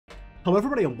Hello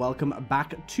everybody and welcome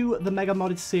back to the Mega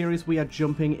Modded series. We are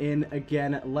jumping in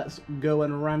again. Let's go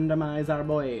and randomize our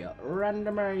boy.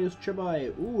 Randomize your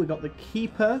boy. Ooh, we got the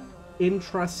Keeper.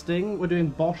 Interesting. We're doing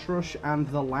Boss Rush and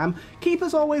the Lamb.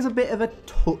 Keeper's always a bit of a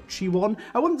touchy one.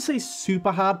 I wouldn't say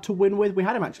super hard to win with. We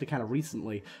had him actually kind of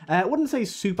recently. I wouldn't say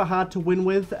super hard to win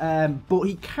with, but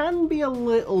he can be a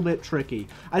little bit tricky.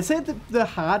 I'd say that the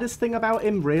hardest thing about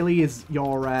him really is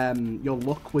your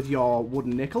luck with your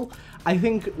wooden nickel. I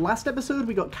think last episode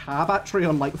we got car battery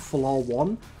on like floor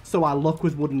 1, so our luck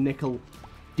with wooden nickel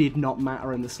did not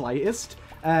matter in the slightest.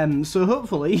 So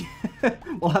hopefully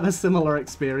we'll have a similar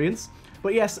experience.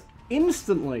 But yes,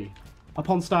 instantly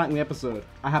upon starting the episode,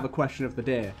 I have a question of the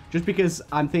day. Just because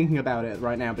I'm thinking about it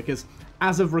right now, because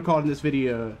as of recording this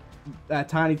video,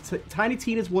 Tiny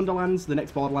Tina's Wonderlands, the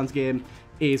next Borderlands game,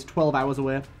 is 12 hours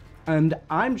away. And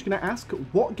I'm just going to ask,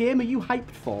 what game are you hyped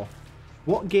for?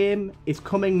 What game is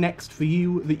coming next for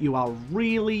you that you are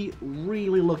really,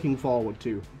 really looking forward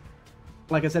to?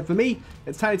 Like I said, for me,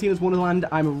 it's Tiny Tina's Wonderland.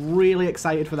 I'm really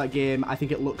excited for that game. I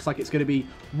think it looks like it's going to be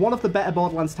one of the better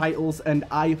Borderlands titles, and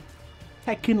I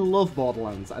heckin' love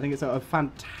Borderlands. I think it's a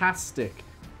fantastic,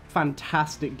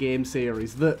 fantastic game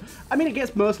series that, I mean, it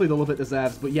gets mostly the love it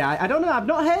deserves, but yeah, I don't know, I've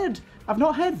not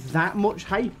heard that much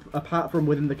hype apart from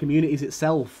within the communities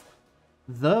itself.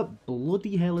 The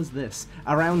bloody hell is this?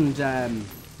 Around,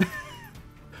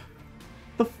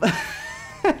 what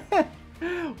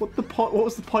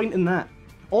was the point in that?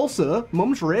 Also,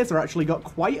 Mum's Razor actually got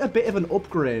quite a bit of an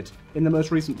upgrade in the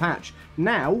most recent patch.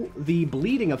 Now, the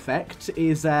bleeding effect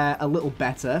is a little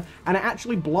better, and it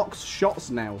actually blocks shots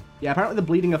now. Yeah, apparently the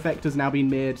bleeding effect has now been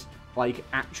made, like,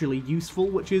 actually useful,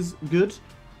 which is good.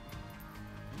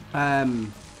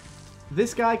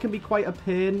 This guy can be quite a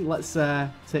pain. Let's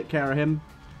take care of him.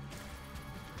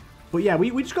 But yeah,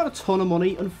 we just got a ton of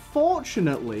money.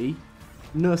 Unfortunately,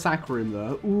 no sack room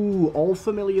though. Ooh, all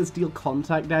familiars deal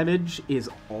contact damage is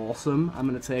awesome. I'm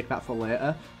going to take that for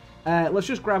later. Let's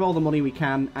just grab all the money we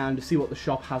can and see what the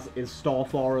shop has in store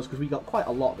for us, because we got quite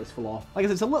a lot this floor. Like I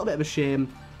said, it's a little bit of a shame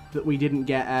that we didn't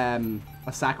get a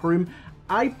sack room.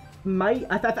 I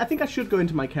think I should go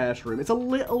into my curse room. It's a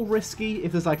little risky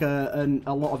if there's like a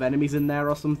lot of enemies in there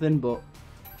or something, but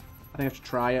I think I should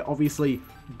try it. Obviously,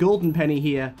 Golden Penny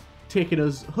here, taking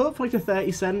us hopefully to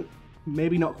 30 cent.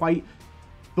 Maybe not quite.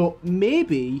 But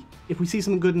maybe, if we see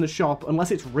something good in the shop,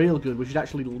 unless it's real good, we should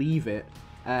actually leave it.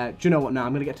 Do you know what? No,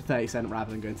 I'm going to get to 30 cent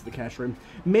rather than going to the cash room.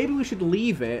 Maybe we should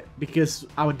leave it, because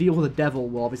our deal with the devil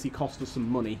will obviously cost us some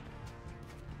money.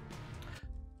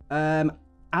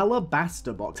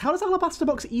 Alabaster Box. How does Alabaster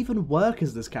Box even work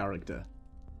as this character?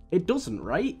 It doesn't,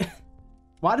 right?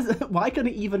 Why can't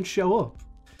it even show up?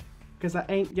 Because that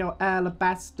ain't your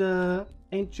alabaster.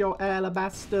 Ain't your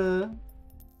alabaster.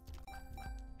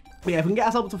 But yeah, if we can get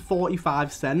ourselves to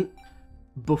 45 cent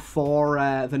before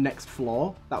the next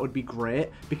floor, that would be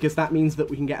great, because that means that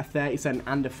we can get a 30 cent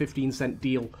and a 15 cent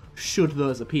deal should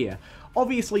those appear.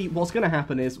 Obviously, what's going to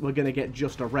happen is we're going to get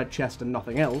just a red chest and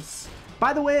nothing else.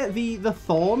 By the way, the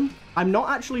Thorn, I'm not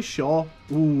actually sure.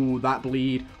 Ooh, that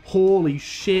bleed. Holy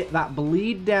shit, that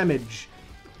bleed damage.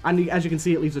 And as you can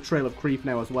see, it leaves a trail of creep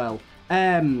now as well.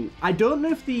 I don't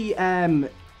know if the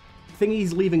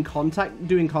thingy's leaving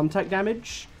doing contact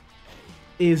damage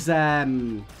is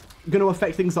going to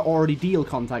affect things that already deal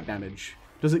contact damage.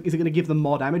 Is it going to give them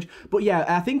more damage? But yeah,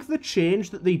 I think the change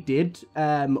that they did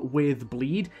with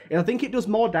bleed, I think it does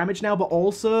more damage now, but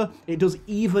also it does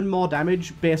even more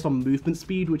damage based on movement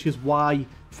speed, which is why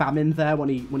Famine there, when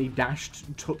he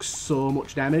dashed, took so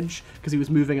much damage, because he was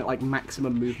moving at like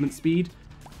maximum movement speed.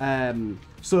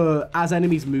 So as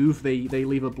enemies move, they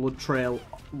leave a blood trail.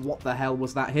 What the hell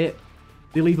was that hit?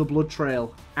 They leave a blood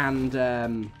trail, and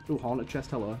ooh, Haunted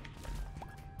Chest, hello.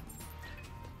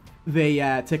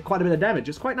 They take quite a bit of damage.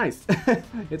 It's quite nice.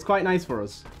 It's quite nice for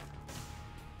us.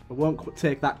 I won't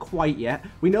take that quite yet.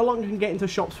 We no longer can get into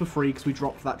shops for free because we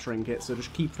dropped that trinket, so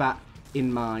just keep that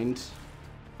in mind.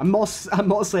 I'm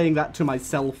more saying that to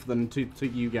myself than to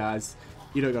you guys.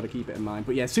 You don't got to keep it in mind.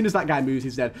 But yeah, as soon as that guy moves,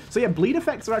 he's dead. So yeah, bleed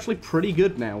effects are actually pretty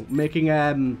good now, making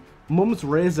Mum's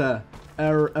Razor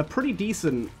a pretty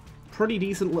decent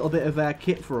little bit of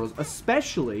kit for us.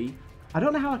 Especially, I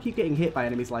don't know how I keep getting hit by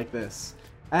enemies like this.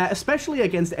 Especially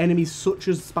against enemies such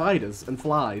as spiders and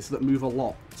flies that move a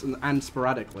lot and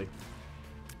sporadically.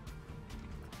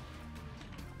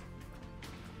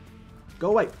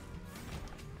 Go away.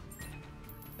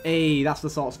 Hey, that's the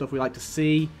sort of stuff we like to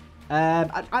see.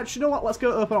 Actually, you know what? Let's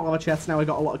go open all our chests now. We've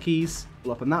got a lot of keys.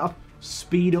 We'll open that up.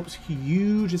 Speed up's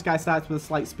huge. This guy starts with a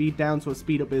slight speed down, so a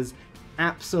speed up is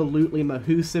absolutely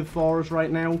mahoosive for us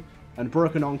right now. And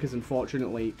Broken Onk is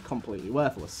unfortunately completely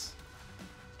worthless.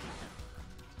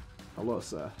 Hello,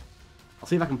 sir. I'll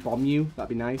see if I can bomb you. That'd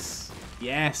be nice.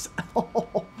 Yes.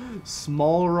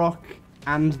 Small rock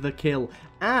and the kill.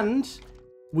 And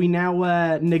we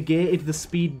now negated the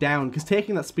speed down, because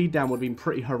taking that speed down would have been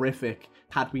pretty horrific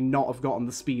had we not have gotten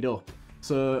the speed up.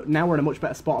 So now we're in a much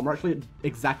better spot, and we're actually at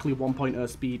exactly 1.0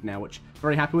 speed now, which I'm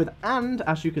very happy with. And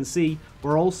as you can see,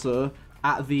 we're also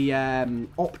at the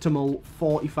optimal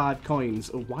 45 coins.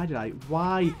 Oh,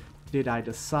 why did I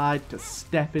decide to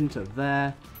step into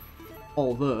there?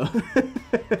 Although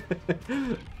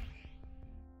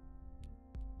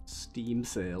Steam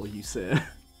sale, you say?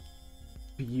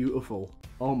 Beautiful.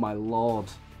 Oh my lord.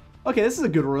 Okay, this is a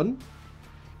good run.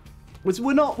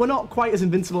 We're not quite as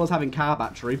invincible as having car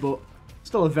battery, but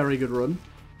still a very good run.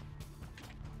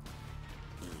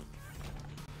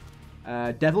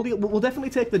 Devil deal. We'll definitely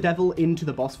take the devil into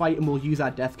the boss fight, and we'll use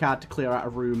our death card to clear out a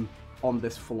room on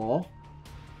this floor,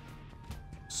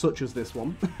 such as this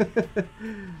one.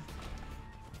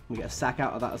 We get a sack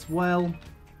out of that as well.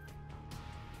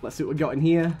 Let's see what we got in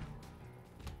here.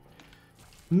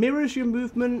 Mirrors your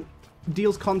movement,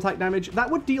 deals contact damage. That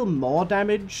would deal more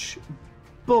damage,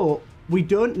 but we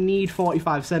don't need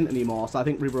 45 cent anymore, so I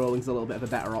think re-rolling's a little bit of a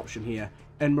better option here.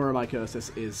 And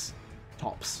Muramycosis is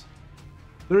tops.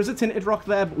 There is a tinted rock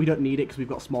there, but we don't need it because we've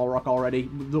got small rock already.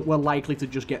 We're likely to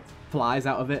just get flies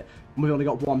out of it, and we've only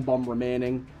got one bomb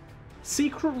remaining.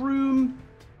 Secret room,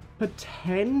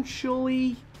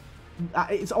 potentially.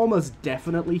 It's almost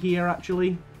definitely here,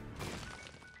 actually.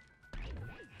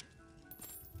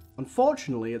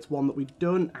 Unfortunately, it's one that we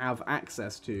don't have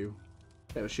access to.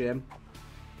 Bit of a shame.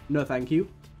 No thank you.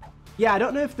 Yeah, I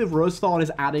don't know if the Rose Thorn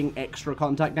is adding extra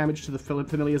contact damage to the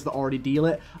familiars that already deal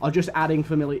it, or just adding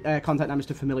contact damage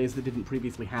to familiars that didn't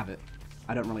previously have it.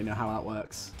 I don't really know how that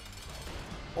works.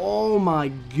 Oh my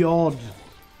god.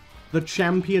 The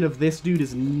champion of this dude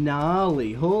is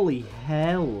gnarly. Holy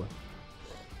hell.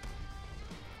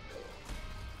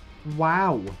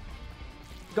 Wow.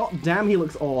 God damn, he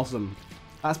looks awesome.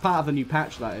 That's part of the new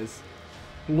patch, that is.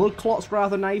 Blood Clot's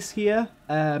rather nice here.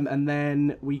 And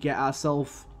then we get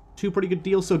ourselves two pretty good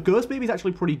deals. So Ghost Baby's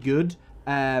actually pretty good,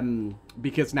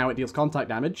 because now it deals contact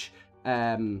damage.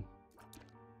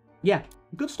 Yeah,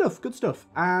 good stuff, good stuff.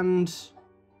 And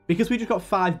because we just got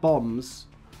 5 bombs,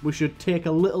 we should take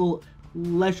a little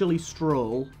leisurely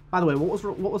stroll. By the way,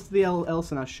 what was the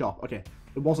else in our shop? Okay,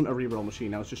 it wasn't a reroll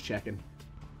machine, I was just checking.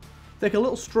 Take a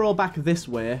little stroll back this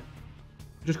way,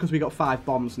 just because we got 5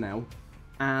 bombs now.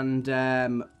 And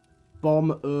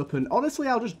bomb open. Honestly,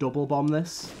 I'll just double bomb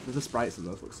this. The sprites of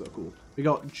those look so cool. We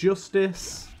got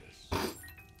Justice.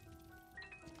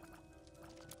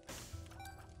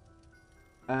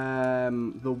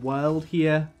 The world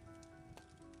here.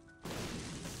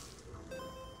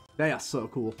 They are so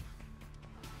cool.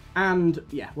 And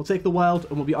yeah, we'll take the world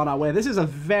and we'll be on our way. This is a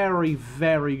very,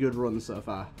 very good run so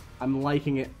far. I'm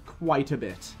liking it quite a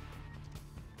bit.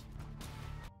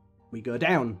 We go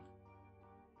down.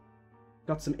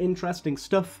 Got some interesting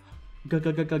stuff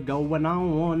going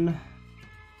on.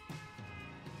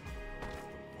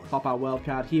 Pop our world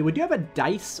card here. We do have a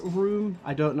dice room.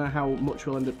 I don't know how much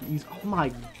we'll end up using. Oh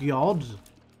my god.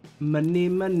 Money,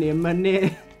 money,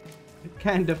 money.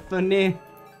 Kinda funny.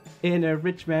 In a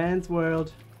rich man's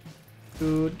world.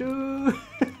 Do do.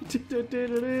 Do do do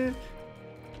do do.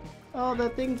 All the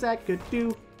things I could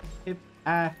do if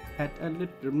I had a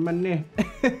little money.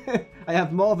 I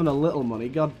have more than a little money,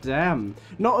 god damn.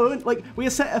 Not only, like, we are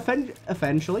set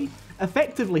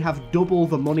effectively have double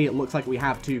the money it looks like we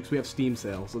have too, because we have Steam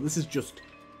sale. So this is just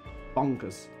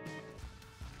bonkers.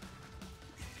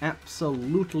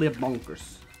 Absolutely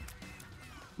bonkers.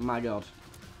 My god.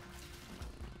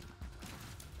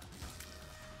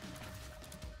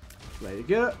 There you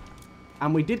go.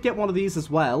 And we did get one of these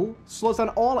as well. Slows down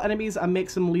all enemies and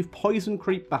makes them leave poison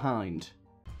creep behind.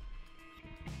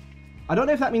 I don't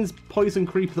know if that means poison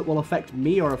creep that will affect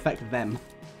me or affect them.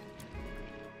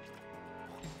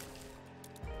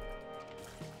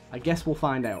 I guess we'll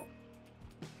find out.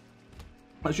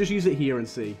 Let's just use it here and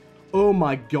see. Oh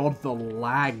my god, the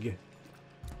lag.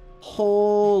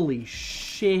 Holy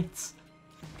shit.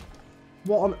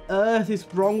 What on earth is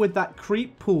wrong with that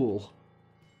creep pool?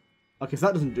 Okay, so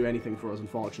that doesn't do anything for us,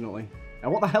 unfortunately.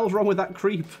 Now, what the hell's wrong with that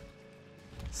creep?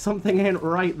 Something ain't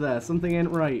right there. Something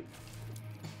ain't right.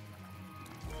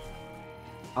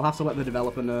 I'll have to let the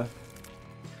developer know.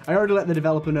 I already let the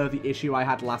developer know the issue I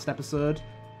had last episode,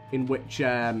 in which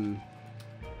I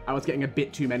was getting a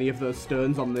bit too many of those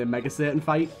stones on the Mega Satan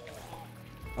fight.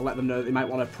 I'll let them know that they might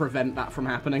want to prevent that from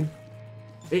happening.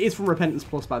 It is from Repentance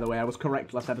Plus, by the way. I was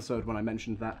correct last episode when I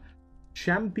mentioned that.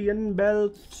 Champion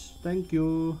belt. Thank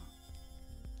you.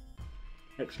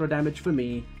 Extra damage for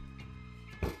me.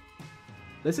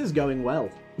 This is going well.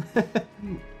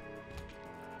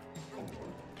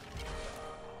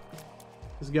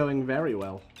 It's going very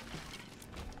well.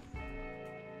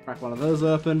 Crack one of those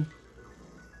open.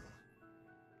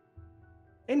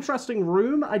 Interesting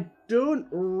room. I don't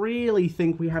really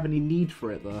think we have any need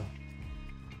for it, though.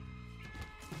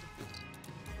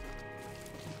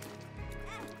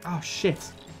 Oh,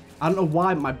 shit. I don't know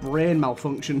why my brain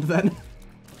malfunctioned then.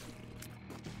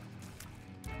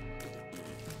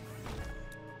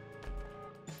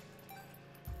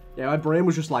 Yeah, my brain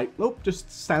was just like, oh,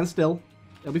 just stand still.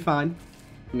 It'll be fine.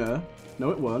 No. No,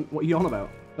 it won't. What are you on about?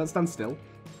 Don't stand still.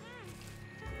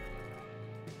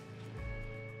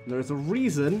 There is a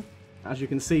reason, as you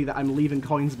can see, that I'm leaving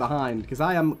coins behind. Because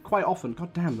I am quite often,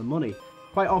 god damn the money,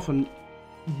 quite often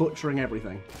butchering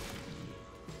everything.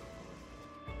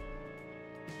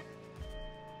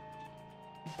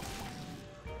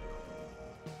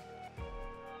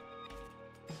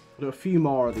 I'll do a few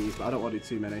more of these, but I don't want to do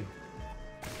too many.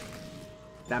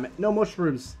 Damn it. No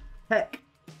mushrooms. Heck.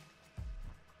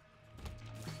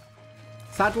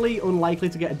 Sadly, unlikely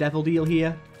to get a devil deal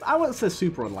here. I wouldn't say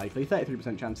super unlikely.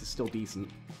 33% chance is still decent.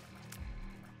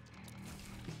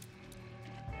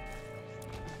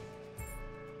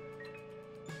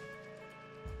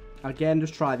 Again,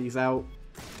 just try these out.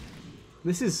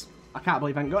 This is... I can't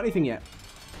believe I haven't got anything yet.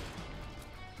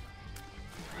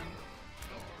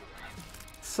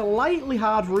 Slightly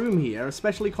hard room here,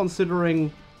 especially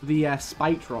considering the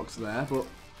spiked rocks there, but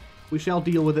we shall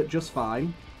deal with it just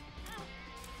fine.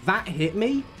 That hit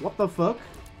me? What the fuck?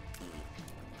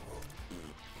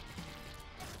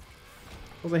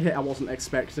 That was a hit I wasn't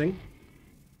expecting.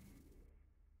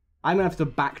 I'm gonna have to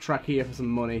backtrack here for some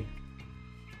money.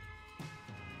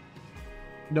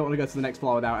 Don't want to go to the next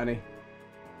floor without any.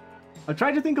 I'm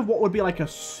trying to think of what would be like a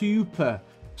super,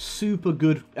 super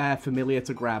good familiar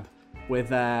to grab with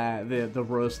the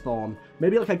Rose Thorn.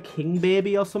 Maybe like a King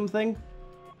Baby or something.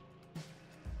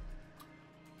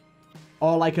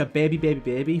 Or like a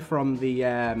Baby from the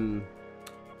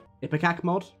Ipecac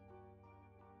mod.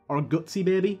 Or a Gutsy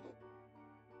Baby.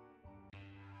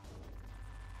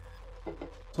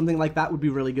 Something like that would be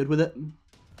really good with it.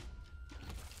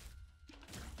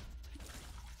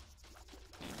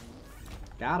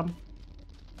 Got him.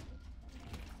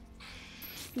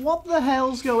 What the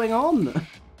hell's going on?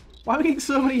 Why are we getting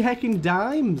so many heckin'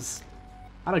 dimes?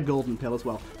 I had a golden pill as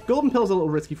well. Golden pill's a little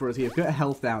risky for us here. If we get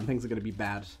health down, things are going to be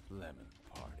bad. Lemon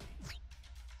party.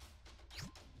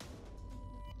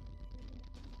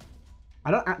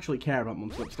 I don't actually care about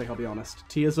Mum's Lipstick, I'll be honest.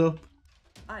 Tears up.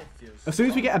 I feel As soon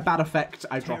as we get a bad effect,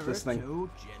 I drop this thing.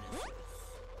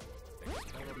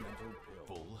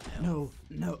 No,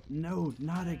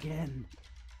 not again.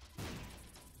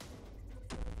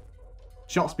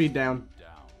 Shot speed down.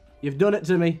 You've done it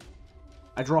to me.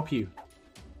 I drop you.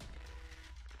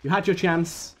 You had your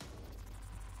chance.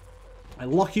 I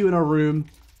lock you in a room,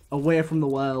 away from the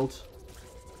world.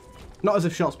 Not as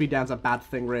if shot speed down's a bad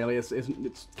thing, really. It's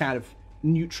kind of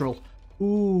neutral.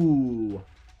 Ooh.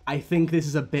 I think this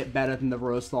is a bit better than the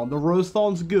Rose Thorn. The Rose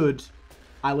Thorn's good,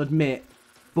 I'll admit,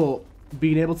 but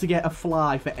being able to get a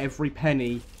fly for every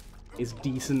penny is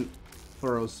decent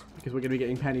for us, because we're going to be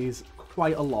getting pennies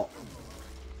quite a lot.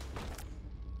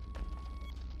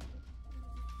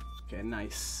 Okay,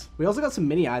 nice. We also got some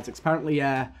mini Isaacs. Apparently,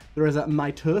 there is a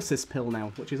mitosis pill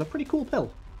now, which is a pretty cool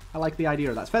pill. I like the idea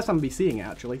of that. It's the first time I'll be seeing it,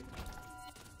 actually.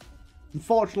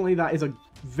 Unfortunately, that is a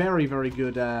very, very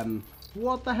good...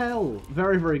 what the hell?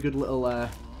 Very, very good little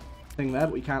thing there,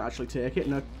 but we can't actually take it.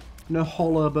 No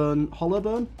hollow burn. Hollow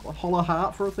burn? Or hollow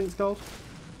heart, for I think it's called.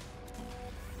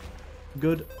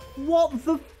 Good. What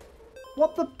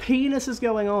the penis is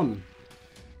going on?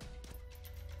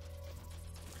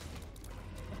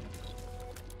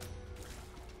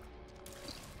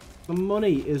 The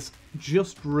money is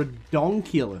just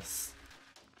redonkulous.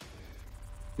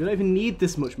 You don't even need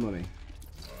this much money.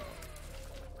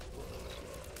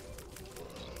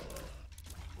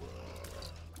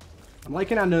 I'm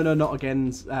liking our no, not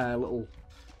again's little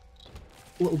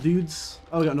dudes.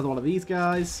 Oh, we got another one of these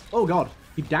guys. Oh god,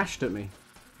 he dashed at me.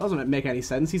 That doesn't make any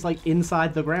sense. He's like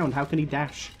inside the ground. How can he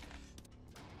dash?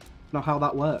 Not how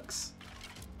that works.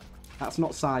 That's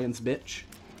not science, bitch.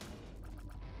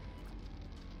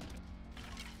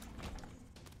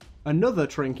 Another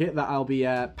trinket that I'll be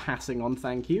passing on,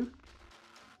 thank you.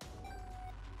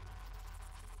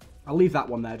 I'll leave that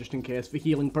one there just in case for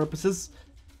healing purposes.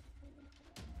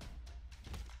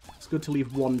 It's good to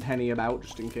leave 1 penny about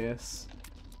just in case.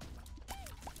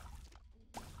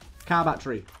 Car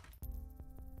battery.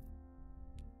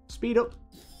 Speed up.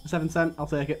 7 cent, I'll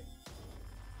take it.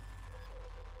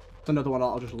 It's another one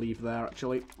I'll just leave there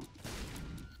actually.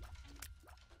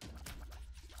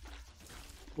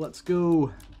 Let's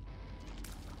go.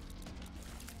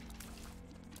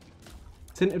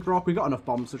 Tinted rock. We got enough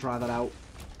bombs to try that out.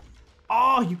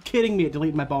 Oh, you kidding me? It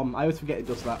deleted my bomb. I always forget it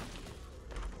does that.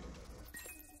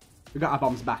 We got our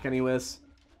bombs back anyways.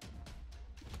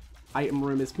 Item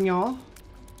room is meow.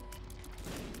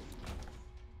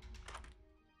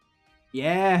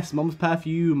 Yes, Mum's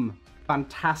perfume.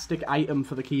 Fantastic item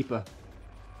for the keeper.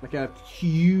 Like a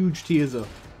huge tears up.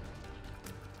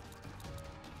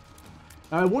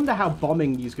 Now I wonder how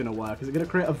bombing is going to work. Is it going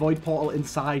to create a void portal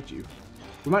inside you?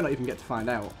 We might not even get to find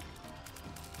out.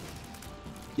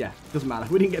 Yeah, doesn't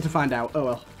matter. We didn't get to find out. Oh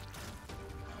well.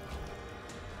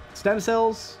 Stem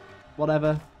cells.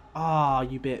 Whatever. Ah,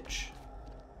 you bitch.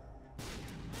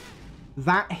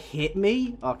 That hit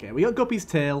me? Okay, we got Guppy's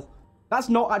tail. That's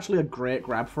not actually a great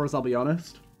grab for us, I'll be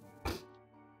honest.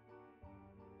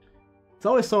 It's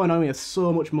always so annoying. There's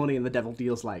so much money and the devil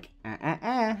deals like,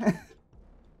 I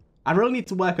really need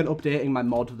to work on updating my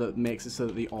mod that makes it so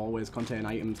that they always contain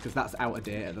items, because that's out of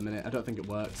date at the minute. I don't think it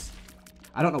works.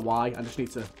 I don't know why. I just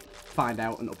need to find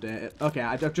out and update it. Okay,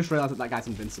 I've just realised that that guy's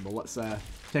invincible. Let's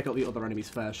take out the other enemies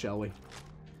first, shall we?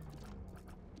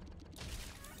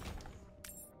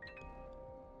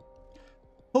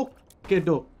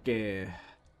 Okie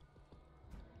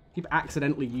keep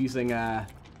accidentally using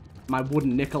my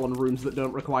wooden nickel on rooms that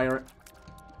don't require it.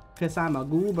 Cause I'm a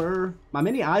goober. My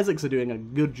mini Isaacs are doing a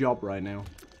good job right now.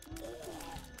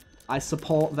 I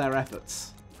support their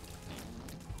efforts.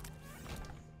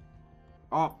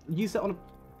 Oh, use it on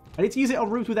I need to use it on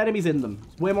rooms with enemies in them.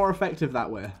 It's way more effective that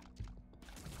way.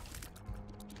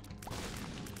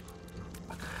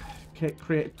 Okay,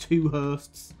 create 2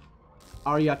 hosts.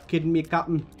 Are you kidding me,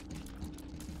 Captain?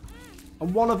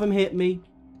 And one of them hit me.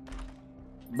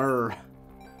 Brr.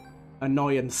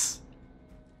 Annoyance.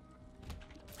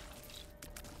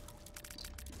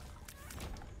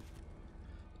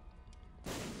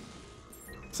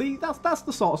 See, that's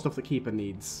the sort of stuff the keeper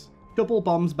needs. Double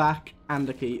bombs back and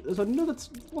a key. There's another...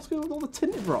 What's going on with all the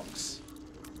tinted rocks?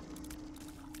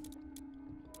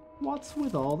 What's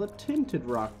with all the tinted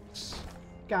rocks?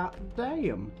 God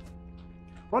damn.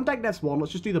 We're on deck next one.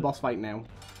 Let's just do the boss fight now.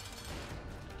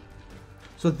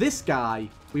 So this guy,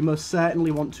 we most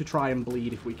certainly want to try and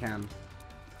bleed if we can.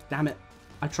 Damn it.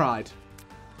 I tried.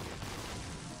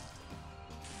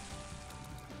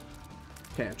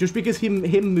 Okay, just because him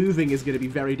moving is going to be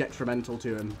very detrimental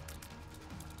to him.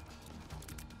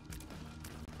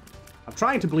 I'm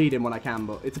trying to bleed him when I can,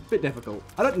 but it's a bit difficult.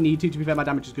 I don't need to be fair, my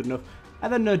damage is good enough.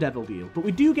 And then no devil deal. But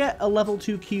we do get a level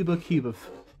 2 cube of.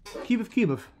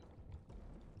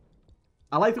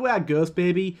 I like the way our Ghost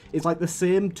Baby is like the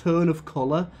same tone of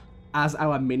colour as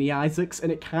our mini Isaacs,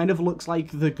 and it kind of looks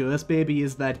like the Ghost Baby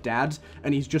is their dad,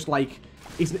 and he's just like,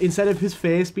 instead of his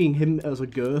face being him as a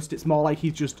ghost, it's more like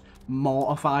he's just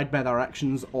mortified by their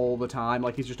actions all the time,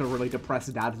 like he's just a really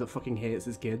depressed dad that fucking hates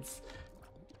his kids.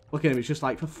 Look at him, he's just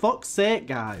like, for fuck's sake,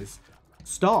 guys,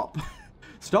 stop.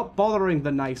 Stop bothering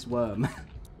the nice worm.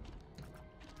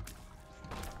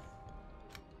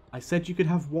 I said you could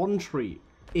have one treat.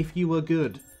 If you were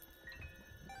good.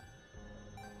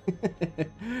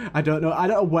 I don't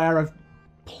know where I've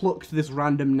plucked this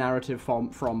random narrative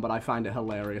from, but I find it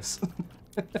hilarious.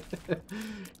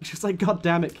 It's just like, god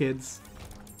damn it, kids.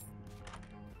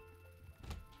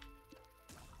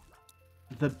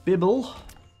 The Bibble.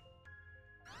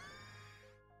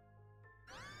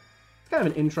 It's kind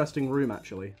of an interesting room,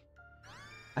 actually.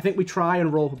 I think we try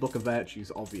and roll for Book of Virtues,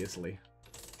 obviously.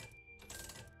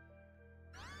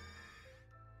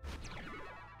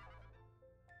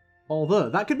 Although,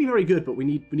 that could be very good, but we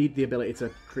need the ability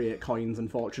to create coins,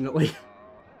 unfortunately.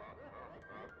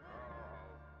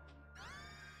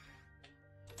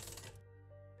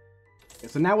 Okay,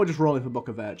 so now we're just rolling for Book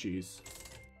of Virtues.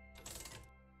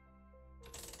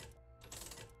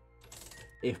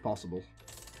 If possible.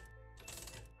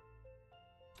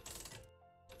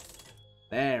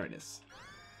 There it is.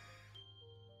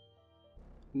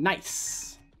 Nice!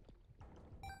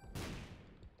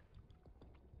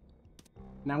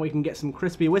 Now we can get some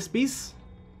crispy wispies.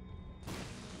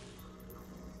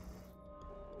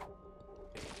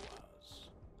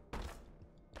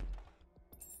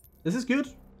 This is good.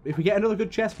 If we get another good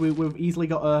chest, we've easily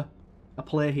got a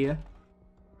play here.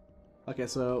 Okay,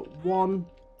 so 1,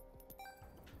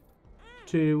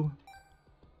 2,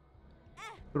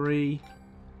 3,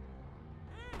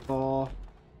 4,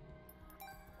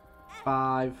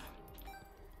 5,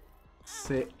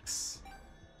 6,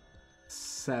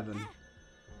 7.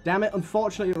 Damn it,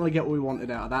 unfortunately we didn't really get what we wanted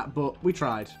out of that, but we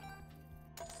tried.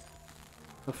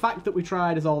 The fact that we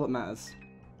tried is all that matters.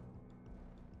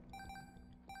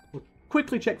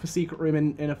 quickly check for secret room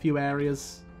in a few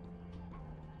areas.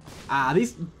 Ah,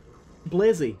 these...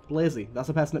 Blazy. That's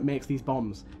the person that makes these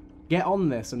bombs. Get on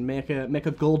this and make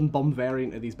a golden bomb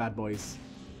variant of these bad boys.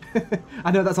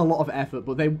 I know that's a lot of effort,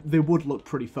 but they would look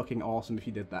pretty fucking awesome if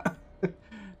you did that.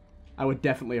 I would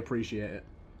definitely appreciate it.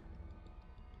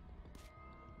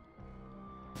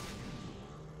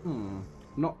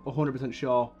 Not 100%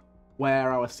 sure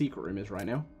where our secret room is right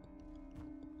now.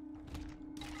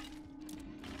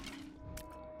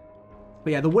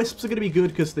 But yeah, the wisps are going to be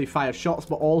good because they fire shots,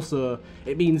 but also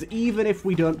it means even if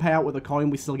we don't pay out with a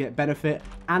coin, we still get benefit,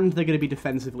 and they're going to be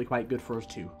defensively quite good for us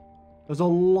too. There's a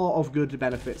lot of good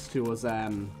benefits to us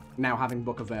now having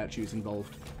Book of Virtues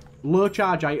involved. Low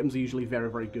charge items are usually very,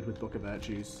 very good with Book of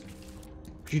Virtues.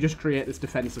 You just create this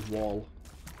defensive wall.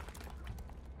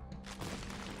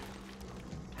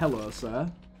 Hello, sir.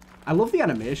 I love the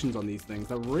animations on these things.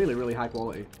 They're really, really high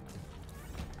quality.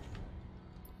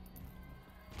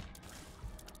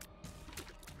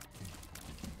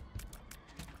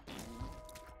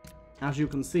 As you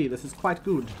can see, this is quite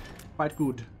good. Quite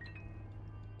good.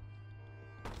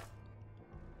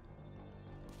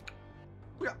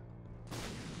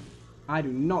 I do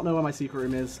not know where my secret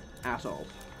room is at all.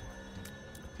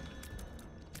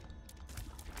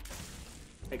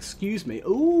 Excuse me.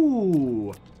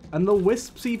 Ooh! And the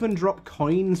wisps even drop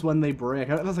coins when they break.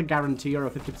 I don't know if that's a guarantee or a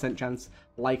 50% chance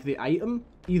like the item.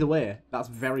 Either way, that's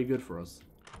very good for us.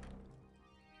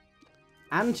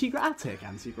 Anti-grav? I'll take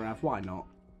anti-grav. Why not?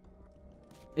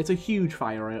 It's a huge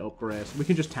fire rate upgrade. We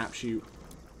can just tap shoot.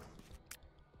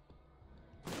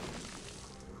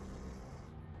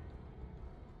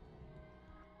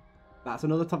 That's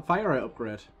another top fire rate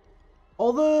upgrade.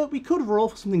 Although, we could roll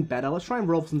for something better. Let's try and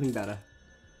roll for something better.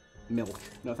 Milk.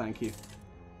 No, thank you.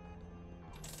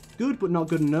 Good, but not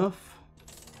good enough.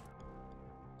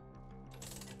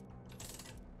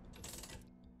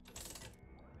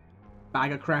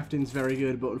 Bag of crafting's very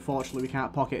good, but unfortunately we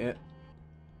can't pocket it.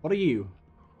 What are you?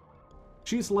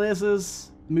 Shoots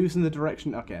lasers, moves in the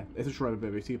direction... Okay, it's a Shredder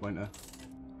Baby 2-pointer.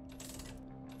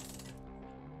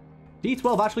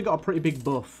 D12 actually got a pretty big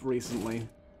buff recently.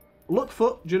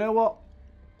 Lookfoot, do you know what?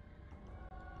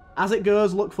 As it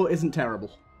goes, Lookfoot isn't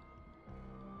terrible.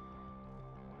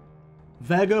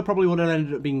 Virgo probably would have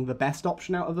ended up being the best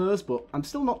option out of those, but I'm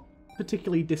still not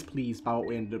particularly displeased by what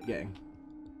we ended up getting.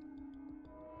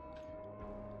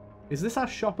 Is this our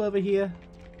shop over here?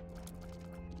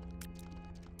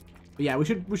 But yeah, we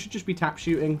should just be tap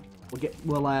shooting.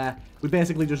 We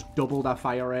basically just doubled our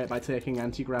fire rate by taking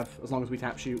anti-grav as long as we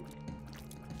tap shoot.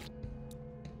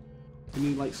 Can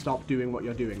you like stop doing what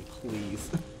you're doing, please?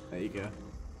 There you go.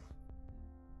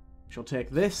 She'll take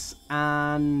this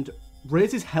and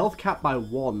raise his health cap by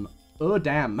 1. Oh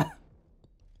damn.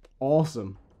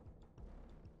 Awesome.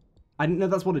 I didn't know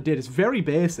that's what it did. It's very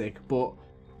basic, but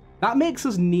that makes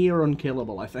us near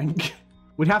unkillable, I think.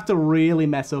 We'd have to really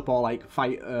mess up or like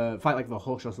fight like the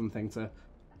Hush or something to...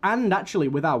 And actually,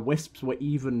 with our wisps, we're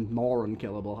even more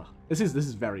unkillable. This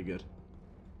is very good.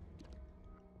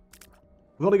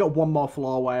 We've only got one more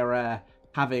floor where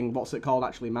having what's it called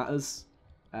actually matters.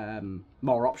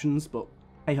 More options, but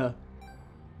hey ho.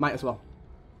 Might as well.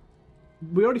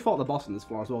 We already fought the boss in this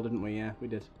floor as well, didn't we? Yeah, we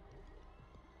did.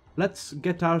 Let's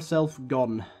get ourselves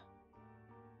gone.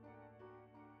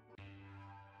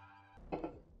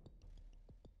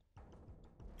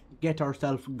 Get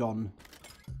ourselves gone.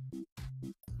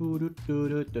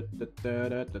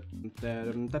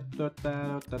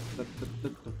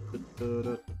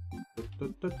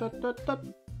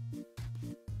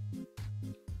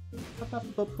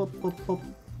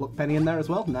 Luck penny in there as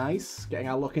well. Nice. Getting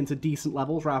our luck into decent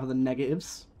levels rather than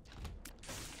negatives.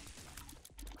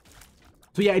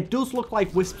 So yeah, it does look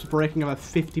like Wisp's breaking have a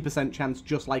 50% chance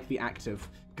just like the active.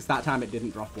 Because that time it didn't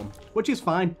drop one. Which is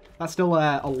fine. That's still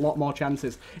a lot more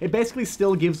chances. It basically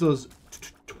still gives us...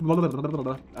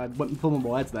 I went full of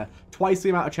words there. Twice the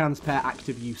amount of chance per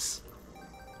active use.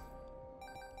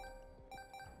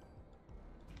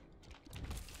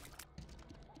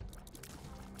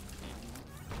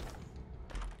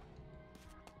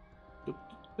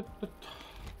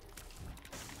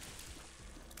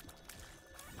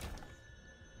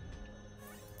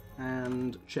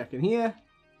 And check in here.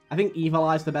 I think Evil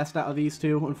Eye's the best out of these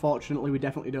two. Unfortunately, we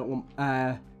definitely don't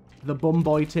want the bum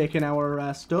boy taking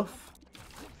our stuff.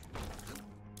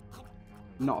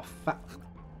 Not a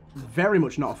very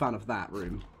much not a fan of that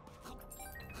room.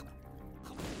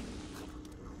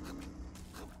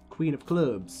 Queen of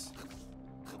Clubs.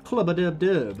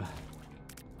 Club-a-dub-dub.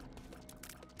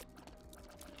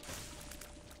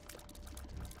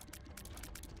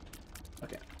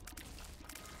 Okay.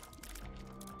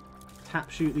 tap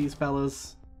shoot these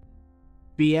fellas.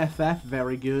 BFF,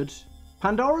 very good.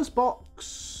 Pandora's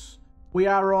Box. We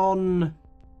are on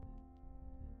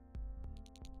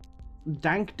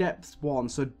Dank Depths 1,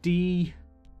 so D2,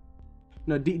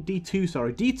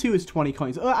 sorry. D2 is 20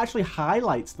 coins. Oh, it actually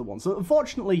highlights the one, so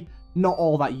unfortunately not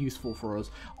all that useful for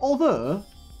us. Although,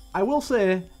 I will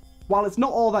say, while it's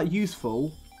not all that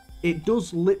useful, it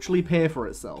does literally pay for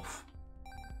itself.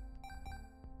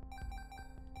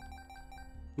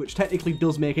 Which technically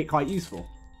does make it quite useful.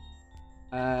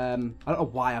 I don't know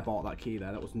why I bought that key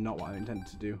there. That was not what I intended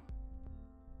to do.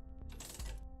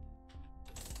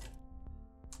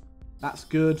 That's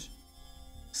good.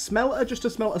 Smelter, just to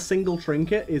smelt a single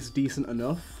trinket is decent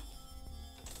enough.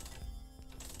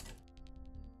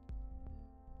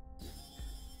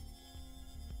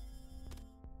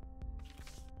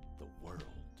 The world.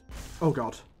 Oh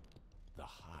god. The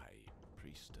High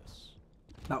Priestess.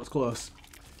 That was close.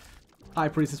 High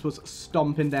Priestess was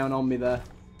stomping down on me there.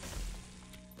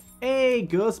 Hey,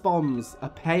 Ghost Bombs! A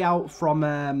payout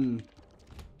from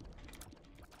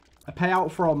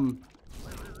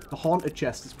the Haunted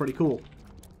Chest is pretty cool.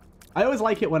 I always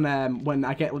like it when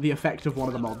I get the effect of one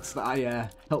of the mods that I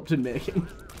helped in making.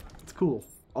 It's cool.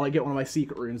 Or I get one of my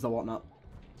secret rooms or whatnot.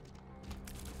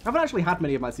 I haven't actually had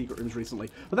many of my secret rooms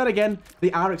recently. But then again,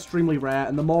 they are extremely rare,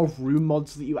 and the more room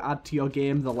mods that you add to your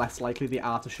game, the less likely they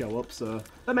are to show up. So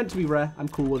they're meant to be rare. I'm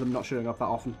cool with them not showing up that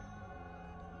often.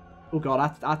 Oh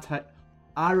god,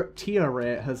 our tier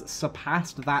rate has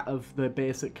surpassed that of the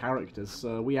basic characters,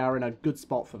 so we are in a good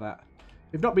spot for that.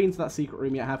 We've not been to that secret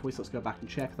room yet, have we? So let's go back and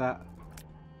check that.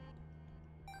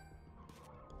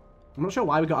 I'm not sure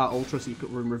why we got our ultra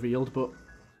secret room revealed, but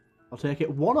I'll take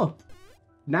it. 1-up.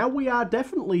 Now we are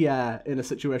definitely in a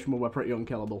situation where we're pretty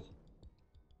unkillable.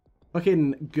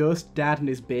 Fucking Ghost Dad and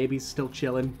his baby's still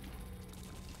chilling.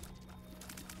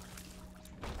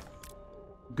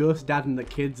 Ghost Dad and the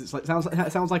kids. It's like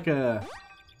it sounds like a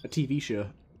TV show.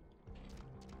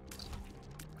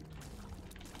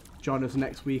 Join us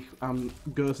next week on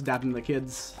Ghost Dad and the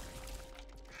Kids.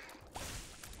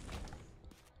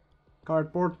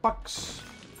 Cardboard box.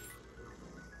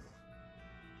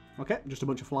 Okay, just a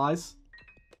bunch of flies.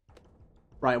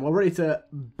 Right, we're ready to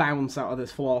bounce out of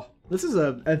this floor. This is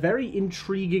a very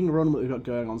intriguing run that we've got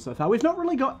going on so far. We've not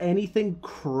really got anything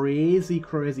crazy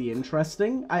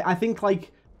interesting. I think,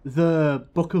 like, the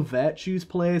Book of Virtues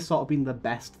play has sort of been the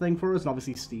best thing for us, and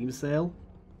obviously Steam sale.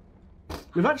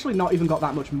 We've actually not even got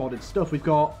that much modded stuff. We've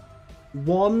got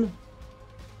 1,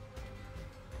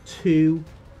 2...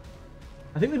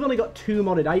 I think we've only got 2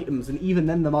 modded items, and even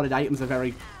then the modded items are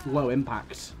very low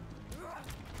impact.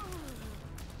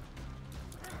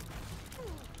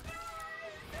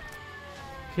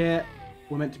 Okay,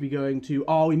 we're meant to be going to...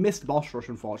 Oh, we missed Boss Rush,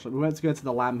 unfortunately. We meant to go to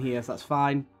the Lamb here, so that's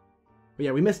fine. But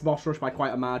yeah, we missed Boss Rush by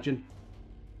quite a margin.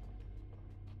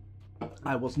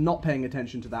 I was not paying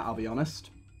attention to that, I'll be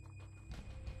honest.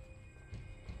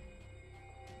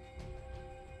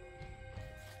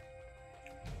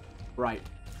 Right.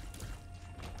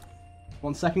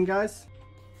 1 second, guys.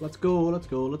 Let's go. I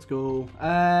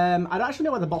don't actually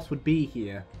know where the boss would be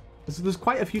here. There's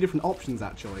quite a few different options,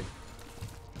 actually.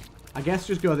 I guess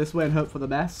just go this way and hope for the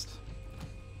best.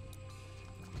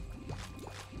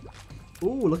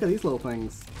 Ooh, look at these little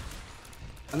things.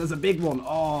 And there's a big one.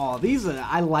 Oh, these are...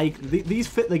 I like... These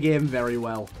fit the game very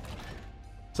well.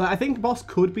 So I think boss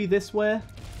could be this way.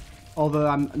 Although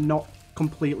I'm not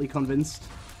completely convinced.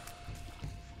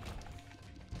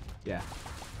 Yeah.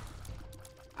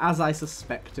 As I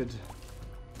suspected.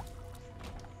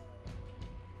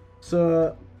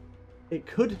 So it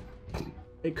could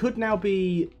now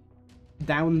be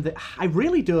down the... I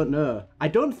really don't know. I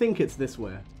don't think it's this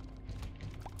way.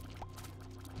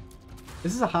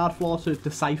 This is a hard floor to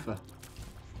decipher.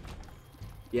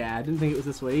 Yeah, I didn't think it was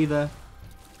this way either.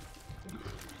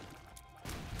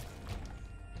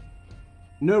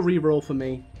 No reroll for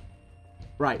me.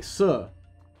 Right, so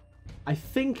I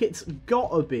think it's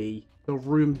gotta be the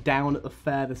room down at the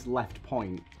furthest left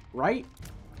point, right?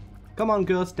 Come on,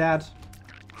 Ghost Dad.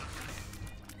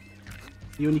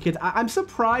 You and your kids. I'm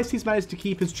surprised he's managed to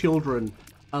keep his children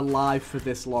alive for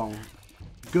this long.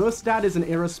 Ghost Dad is an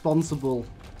irresponsible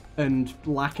and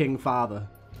lacking father.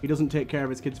 He doesn't take care of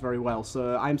his kids very well,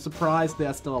 so I'm surprised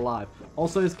they're still alive.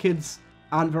 Also, his kids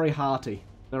aren't very hearty.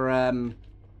 They're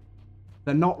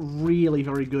not really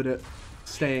very good at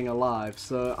staying alive,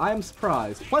 so I am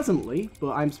surprised. Pleasantly,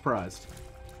 but I'm surprised.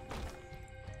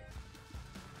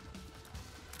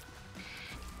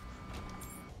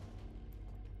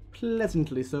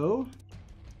 Pleasantly so.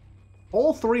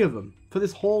 All 3 of them, for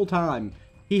this whole time,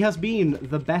 he has been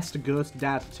the best Ghost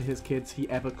Dad to his kids he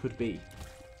ever could be.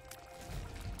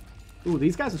 Ooh,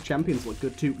 these guys as champions look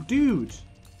good too. Dude,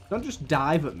 don't just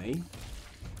dive at me.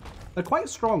 They're quite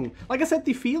strong. Like I said,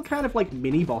 they feel kind of like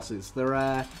mini bosses. They're,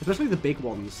 especially the big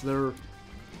ones. They're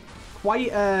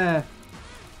quite,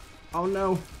 oh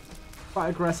no. Quite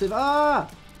aggressive. Ah!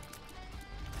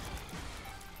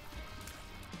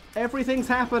 Everything's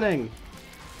happening.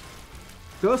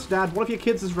 Ghost Dad, one of your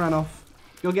kids has ran off.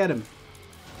 Go get him.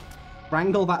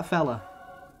 Wrangle that fella.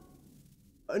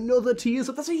 Another tears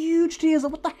up. That's a huge tears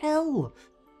up. What the hell?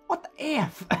 What the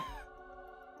F?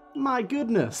 My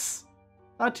goodness.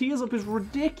 Our tears up is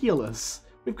ridiculous.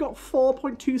 We've got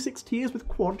 4.26 tears with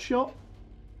quad shot.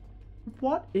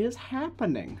 What is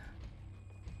happening?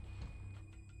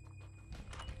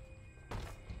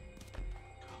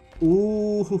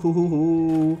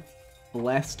 Ooh,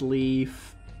 blessed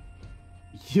leaf.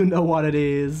 You know what it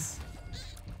is.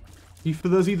 For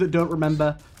those of you that don't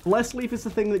remember, blessed leaf is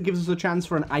the thing that gives us a chance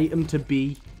for an item to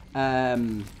be,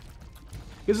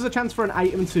 gives us a chance for an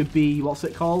item to be, what's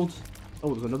it called?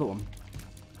 Oh, there's another one.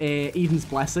 Eden's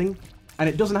Blessing, and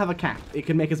it doesn't have a cap. It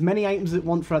can make as many items as it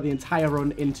wants throughout the entire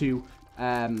run into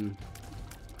Eden's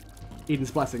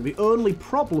Blessing. The only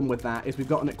problem with that is we've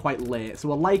gotten it quite late, so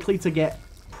we're likely to get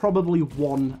probably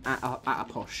one at a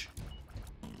push.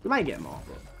 We might get more,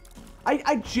 but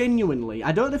I genuinely,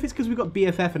 I don't know if it's because we've got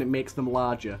BFF and it makes them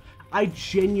larger. I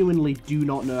genuinely do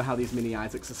not know how these mini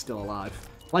Isaacs are still alive.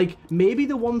 Like, maybe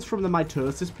the ones from the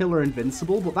mitosis pill are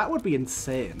invincible, but that would be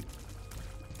insane.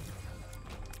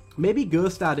 Maybe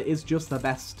Ghost Dad is just the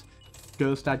best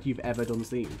Ghost Dad you've ever done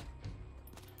seen.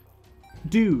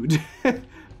 Dude.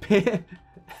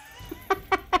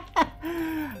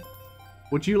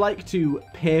 Would you like to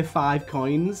pay 5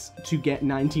 coins to get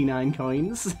 99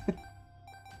 coins?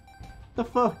 The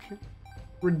fuck?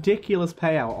 Ridiculous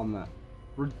payout on that.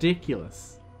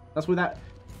 Ridiculous. That's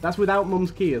without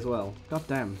Mum's key as well. God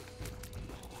damn.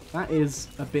 That is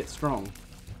a bit strong.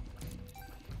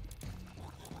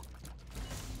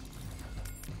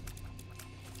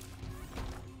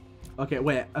 Okay,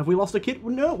 wait, have we lost a kid?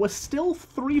 No, we're still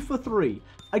 3 for 3.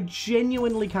 I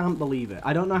genuinely can't believe it.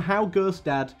 I don't know how Ghost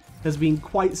Dad has been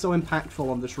quite so impactful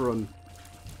on this run.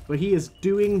 But he is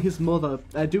doing his mother,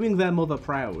 doing their mother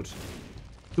proud.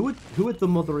 Who would the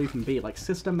mother even be? Like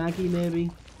Sister Maggie,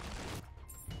 maybe?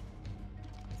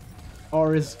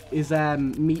 Or is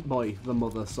Meat Boy the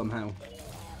mother somehow?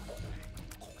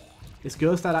 Is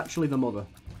Ghost Dad actually the mother?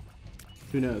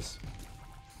 Who knows?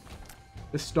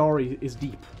 This story is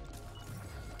deep.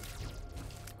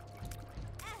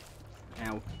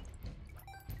 Ow.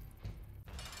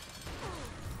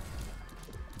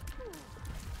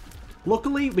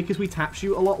 Luckily, because we tap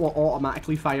shoot a lot, we're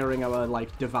automatically firing our,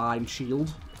 like, divine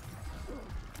shield.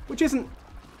 Which isn't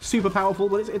super powerful,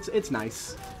 but it's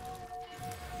nice.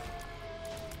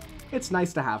 It's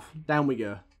nice to have. Down we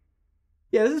go.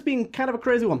 Yeah, this has been kind of a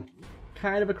crazy one.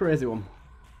 Kind of a crazy one.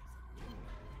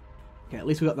 Okay, at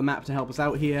least we got the map to help us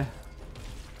out here.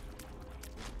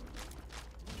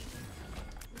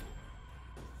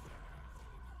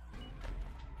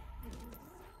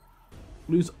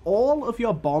 Lose all of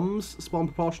your bombs, spawn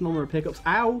proportional number of pickups.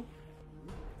 Ow!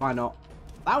 Why not?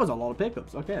 That was a lot of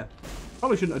pickups, okay.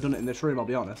 Probably shouldn't have done it in this room, I'll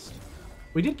be honest.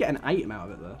 We did get an item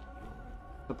out of it, though.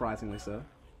 Surprisingly so.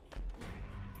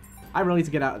 I really need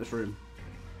to get out of this room.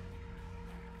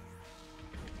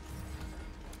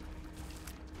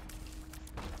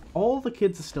 All the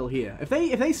kids are still here. If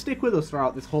they stick with us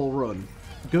throughout this whole run,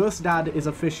 Ghost Dad is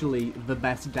officially the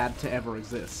best dad to ever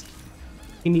exist.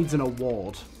 He needs an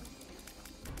award.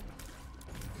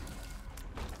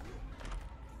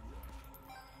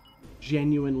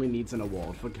 Genuinely needs an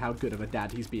award for how good of a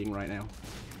dad he's being right now.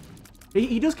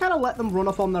 He does kind of let them run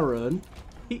off on their own.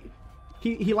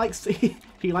 He likes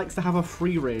he likes to have a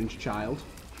free range child.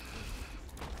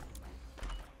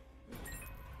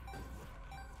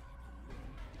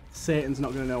 Satan's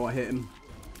not gonna know what hit him.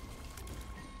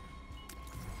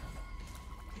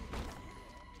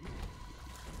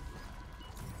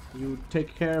 You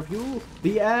take care of you.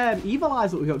 The evil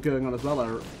eyes that we got going on as well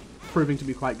are proving to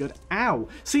be quite good. Ow!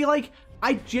 See, like,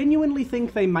 I genuinely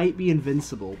think they might be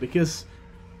invincible because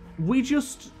we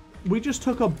just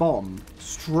took a bomb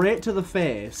straight to the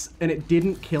face and it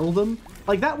didn't kill them.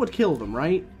 Like, that would kill them,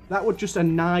 right? That would just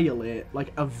annihilate,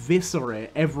 like,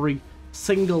 eviscerate every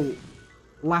single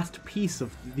last piece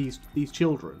of these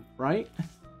children, right?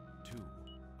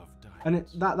 And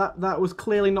that was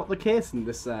clearly not the case in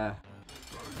this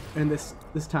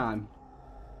this time.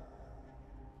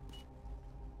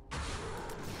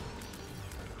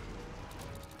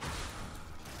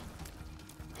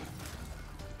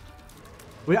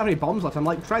 We don't have any bombs left. I'm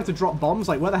like trying to drop bombs.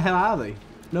 Like, where the hell are they?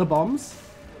 No bombs?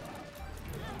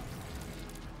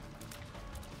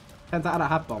 Turns out I don't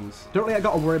have bombs. Don't really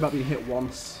got to worry about being hit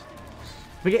once.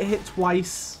 If I get hit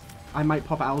twice, I might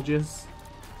pop Algiers.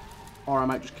 Or I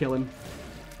might just kill him.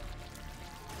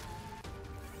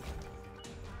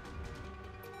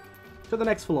 To the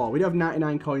next floor. We do have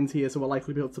 99 coins here, so we'll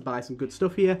likely be able to buy some good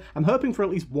stuff here. I'm hoping for at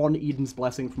least one Eden's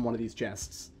Blessing from one of these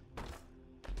chests.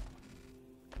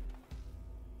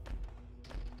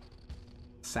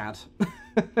 Sad.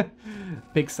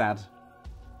 Big sad.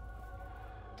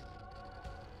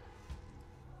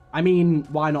 I mean,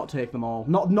 why not take them all?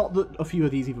 Not that a few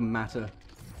of these even matter,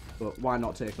 but why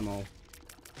not take them all?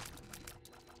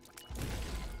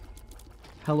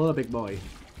 Hello, big boy.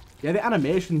 Yeah, the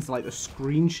animations, like the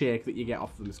screen shake that you get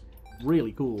off them is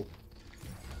really cool.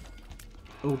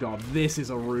 Oh god, this is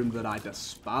a room that I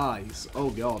despise. Oh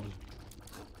god.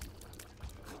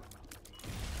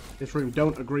 This room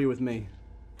don't agree with me.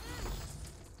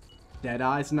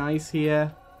 Deadeye's nice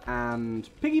here, and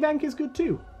Piggy Bank is good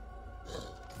too.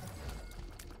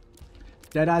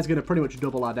 Deadeye's going to pretty much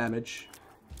double our damage,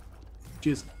 which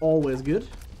is always good.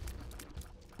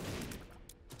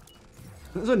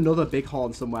 There's another big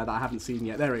horn somewhere that I haven't seen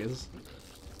yet. There he is.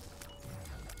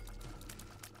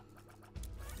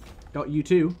 Got you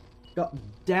too. God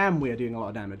damn, we are doing a lot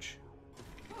of damage.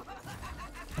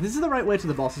 This is the right way to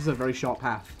the boss. This is a very short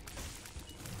path.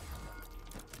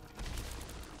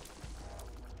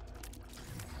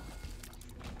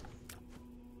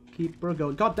 Keep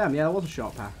going. God damn, yeah, that was a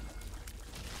short path.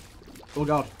 Oh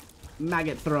god.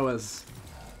 Maggot throwers.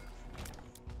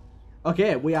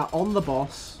 Okay, we are on the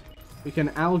boss. We can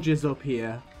Algiers up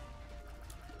here.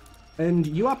 And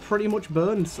you are pretty much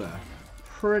burned, sir.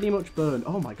 Pretty much burned.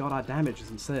 Oh my god, our damage is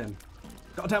insane.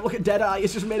 God damn, look at Deadeye.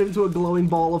 It's just made him into a glowing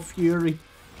ball of fury.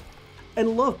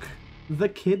 And look, the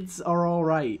kids are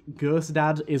alright. Ghost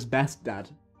Dad is best dad.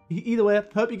 Either way,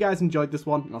 hope you guys enjoyed this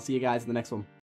one, and I'll see you guys in the next one.